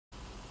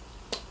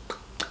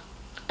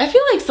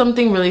feel like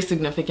something really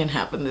significant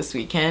happened this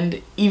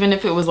weekend, even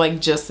if it was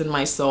like just in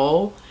my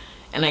soul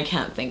and I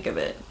can't think of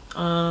it.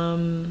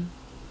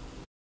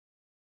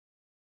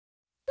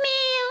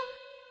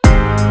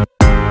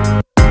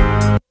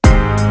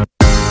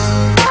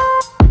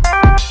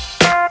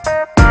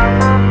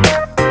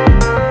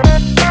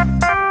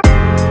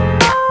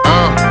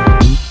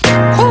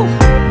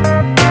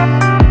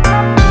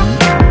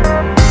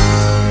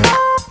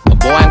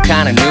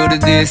 Kinda new to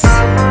this.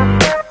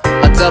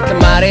 어떻게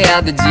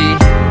말해야 되지?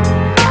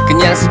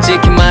 그냥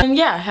솔직히 말. And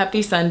yeah,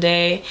 happy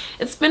Sunday.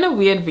 It's been a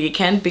weird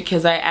weekend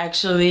because I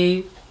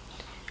actually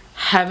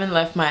haven't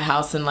left my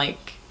house in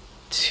like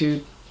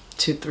 2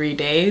 to 3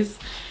 days,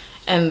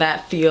 and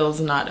that feels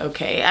not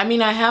okay. I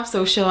mean, I have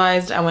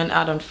socialized. I went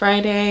out on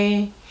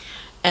Friday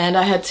and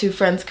I had 2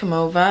 friends come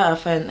over,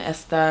 Alpha and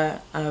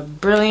Esther, a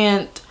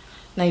brilliant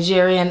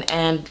Nigerian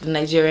and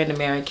Nigerian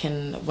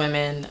American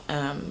women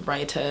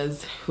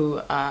writers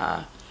who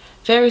are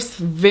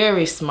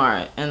very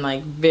smart and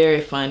like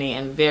very funny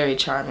and very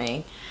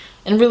charming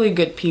and really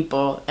good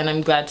people, and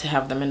I'm glad to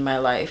have them in my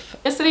life.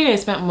 Yesterday I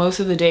spent most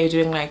of the day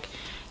doing like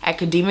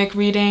academic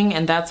reading,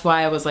 and that's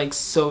why I was like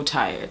so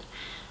tired.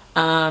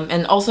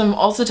 And also I'm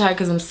also tired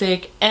because I'm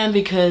sick and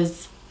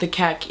because the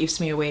cat keeps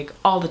me awake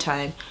all the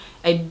time.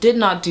 I did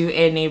not do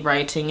any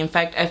writing. In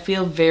fact, I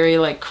feel very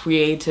like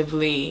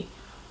creatively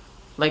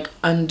like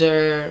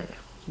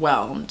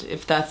underwhelmed,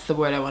 if that's the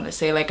word I want to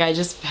say. Like I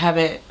just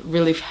haven't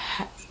really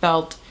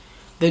felt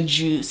the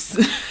juice.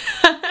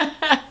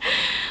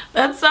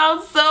 That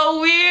sounds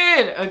so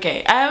weird.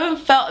 Okay, I haven't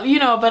felt, you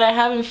know, but I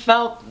haven't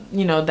felt,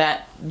 you know,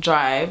 that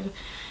drive.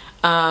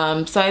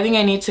 So I think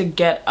I need to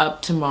get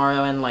up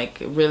tomorrow and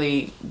like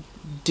really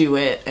do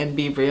it and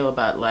be real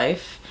about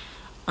life.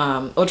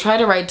 Or try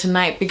to write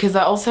tonight, because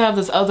I also have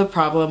this other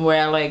problem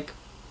where I like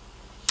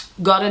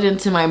got it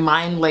into my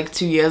mind like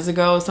 2 years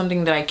ago,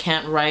 something that I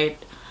can't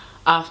write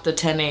after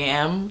 10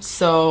 a.m.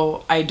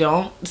 so I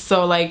don't.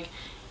 So like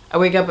I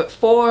wake up at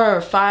 4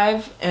 or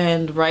 5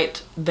 and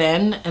write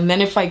then, and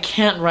then if I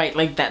can't write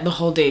like that, the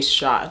whole day's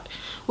shot,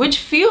 which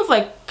feels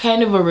like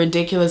kind of a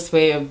ridiculous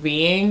way of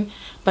being,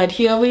 but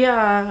here we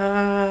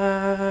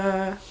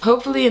are.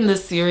 Hopefully in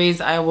this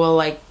series I will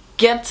like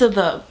get to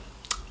the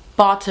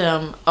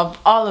bottom of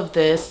all of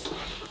this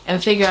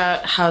and figure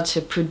out how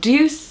to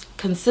produce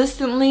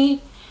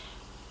consistently,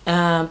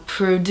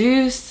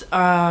 produce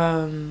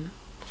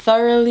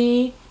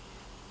thoroughly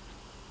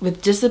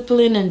with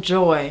discipline and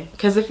joy,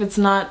 because if it's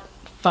not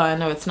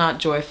fun or it's not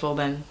joyful,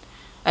 then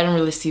I don't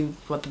really see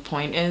what the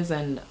point is.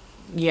 And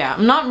yeah,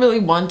 I'm not really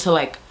one to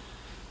like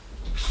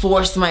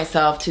force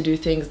myself to do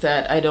things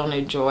that I don't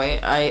enjoy.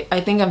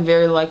 I think I'm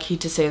very lucky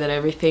to say that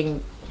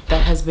everything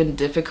that has been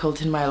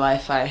difficult in my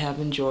life I have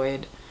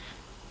enjoyed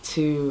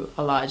to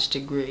a large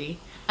degree.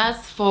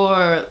 As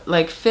for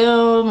like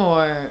film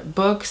or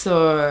books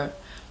or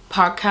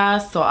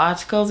podcasts or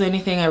articles,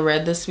 anything I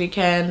read this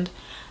weekend,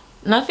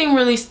 nothing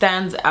really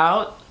stands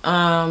out.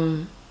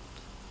 I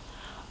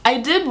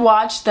did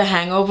watch The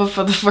Hangover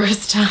for the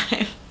first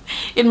time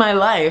in my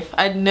life.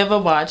 I'd never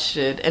watched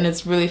it, and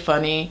it's really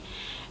funny.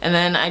 And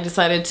then I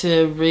decided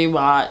to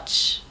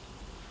rewatch,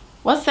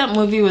 what's that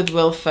movie with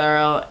Will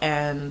Ferrell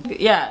and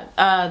yeah,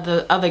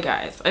 the other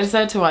guys. I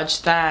decided to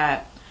watch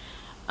that.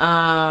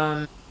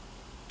 And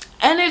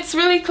it's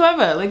really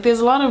clever. Like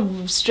there's a lot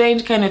of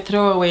strange kind of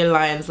throwaway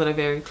lines that are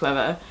very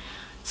clever.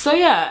 So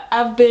yeah,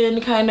 I've been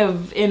kind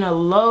of in a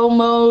low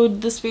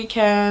mode this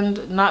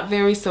weekend, not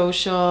very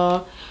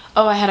social.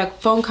 Oh, I had a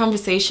phone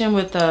conversation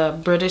with a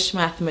British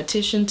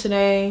mathematician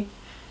today,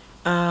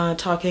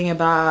 talking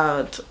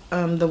about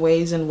the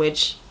ways in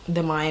which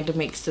the mind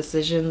makes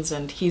decisions,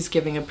 and he's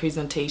giving a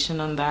presentation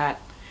on that.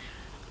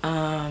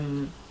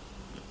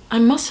 I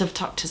must have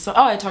talked to some.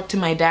 Oh, I talked to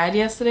my dad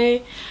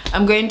yesterday. I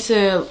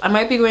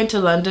might be going to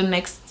London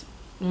next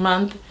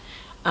month,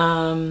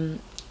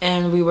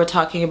 and we were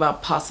talking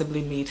about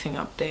possibly meeting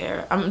up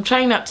there. I'm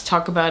trying not to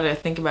talk about it or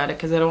think about it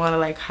because I don't want to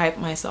like hype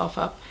myself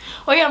up.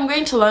 Oh yeah, I'm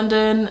going to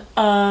London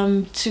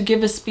to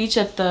give a speech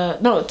at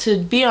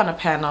to be on a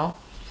panel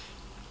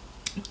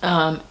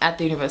at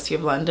the University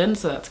of London,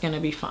 so that's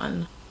gonna be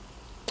fun.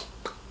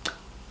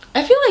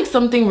 I feel like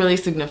something really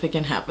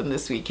significant happened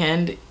this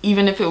weekend,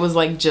 even if it was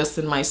like just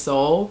in my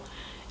soul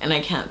and I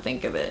can't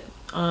think of it.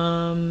 No!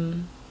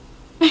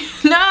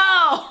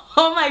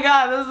 Oh my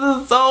god, this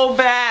is so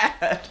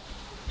bad.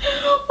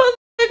 What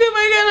the heck am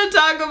I gonna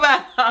talk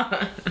about?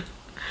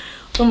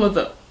 What's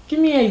up? Give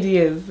me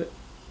ideas.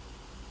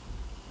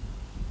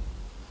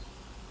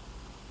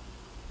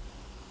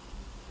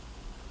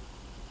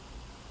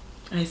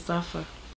 I suffer.